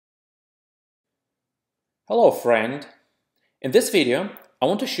Hello friend! In this video, I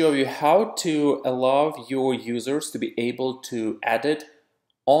want to show you how to allow your users to be able to edit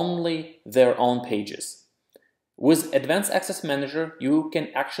only their own pages. With Advanced Access Manager, you can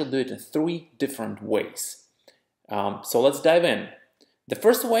actually do it in 3 different ways. So let's dive in. The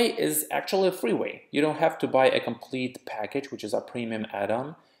first way is actually a free way. You don't have to buy a complete package, which is a premium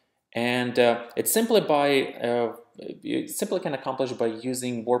add-on. And it's simply you simply can accomplish by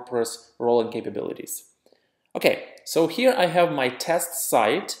using WordPress rolling capabilities. Okay, so here I have my test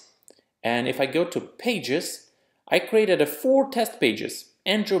site, and if I go to pages, I created 4 test pages: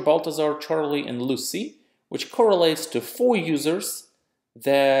 Andrew, Baltazar, Charlie, and Lucy, which correlates to 4 users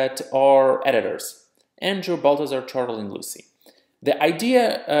that are editors: Andrew, Baltazar, Charlie, and Lucy. The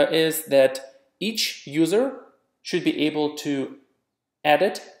idea is that each user should be able to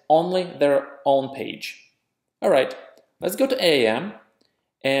edit only their own page. All right, let's go to AAM,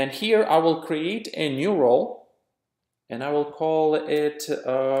 and here I will create a new role, and I will call it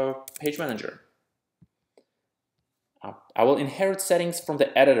Page Manager. I will inherit settings from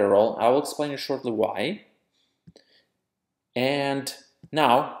the editor role. I will explain you shortly why. And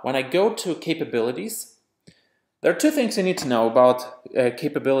now, when I go to capabilities, there are 2 things you need to know about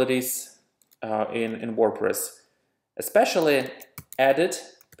capabilities in WordPress, especially edit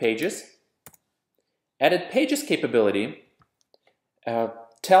pages. Edit pages capability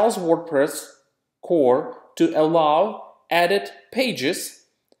tells WordPress core to allow edit pages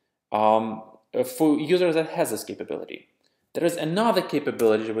for users that has this capability. There is another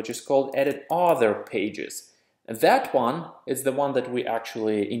capability which is called edit other pages. And that one is the one that we're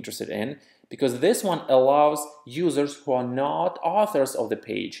actually interested in, because this one allows users who are not authors of the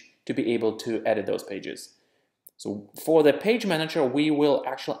page to be able to edit those pages. So for the page manager, we will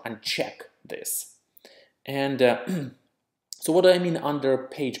actually uncheck this. And so what do I mean under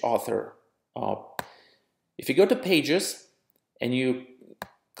page author? If you go to pages and you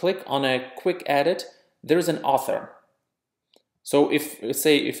click on a quick edit, there is an author. So if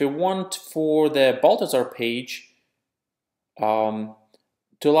you want for the Baltazar page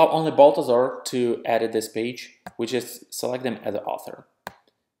to allow only Baltazar to edit this page, we just select them as an author.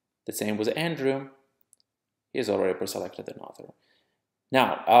 The same with Andrew. He is already pre-selected an author.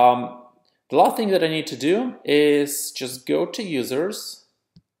 Now, the last thing that I need to do is just go to users,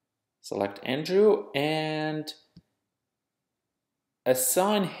 select Andrew, and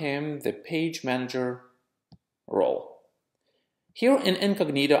assign him the page manager role. Here in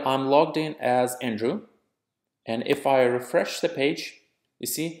incognito, I'm logged in as Andrew, and if I refresh the page, you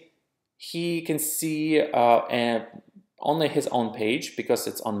see, he can see only his own page because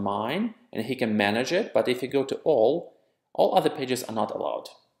it's on mine, and he can manage it. But if you go to all other pages are not allowed.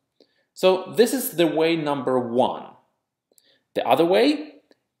 So this is the way number 1. The other way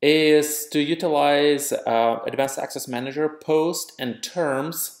is to utilize Advanced Access Manager post and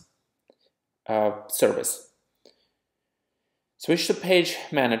terms service. Switch to Page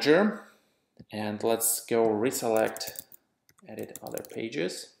Manager, and let's go reselect Edit Other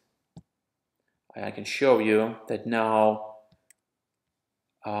Pages. I can show you that now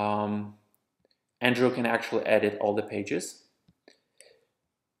Andrew can actually edit all the pages.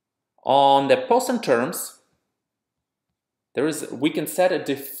 On the post and terms, we can set a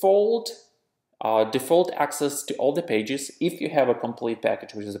default access to all the pages if you have a complete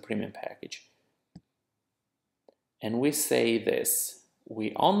package, which is a premium package. And we say this: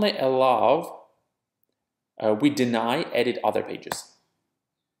 we only allow, we deny edit other pages.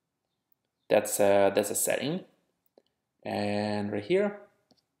 That's a setting. And right here,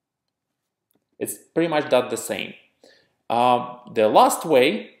 it's pretty much done the same. The last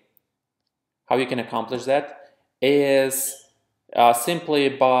way how you can accomplish that is simply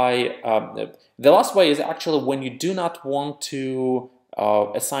by, the last way is actually when you do not want to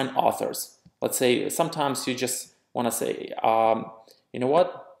assign authors. Let's say sometimes you just want to say, you know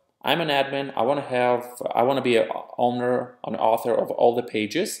what, I'm an admin, I want to be an owner, an author of all the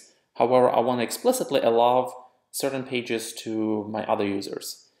pages. However, I want to explicitly allow certain pages to my other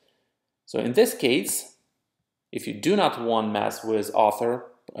users. So in this case, if you do not want mess with author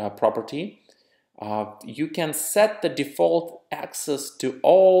property, you can set the default access to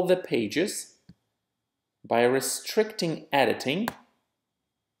all the pages by restricting editing.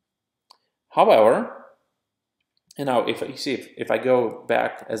 However, and now if I go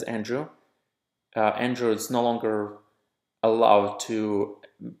back as Andrew, Andrew is no longer allowed to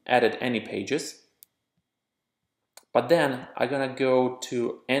edit any pages. But then I'm gonna go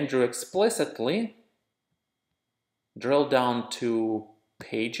to Andrew explicitly, drill down to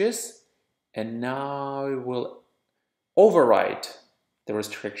pages, and now we'll override the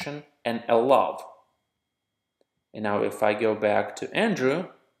restriction and allow And now if I go back to Andrew,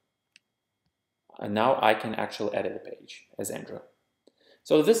 and now I can actually edit the page as Andrew.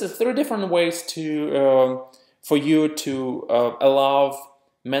 So this is 3 different ways to for you to allow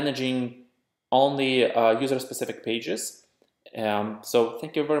managing only user-specific pages. So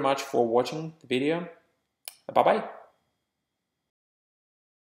thank you very much for watching the video. Bye-bye.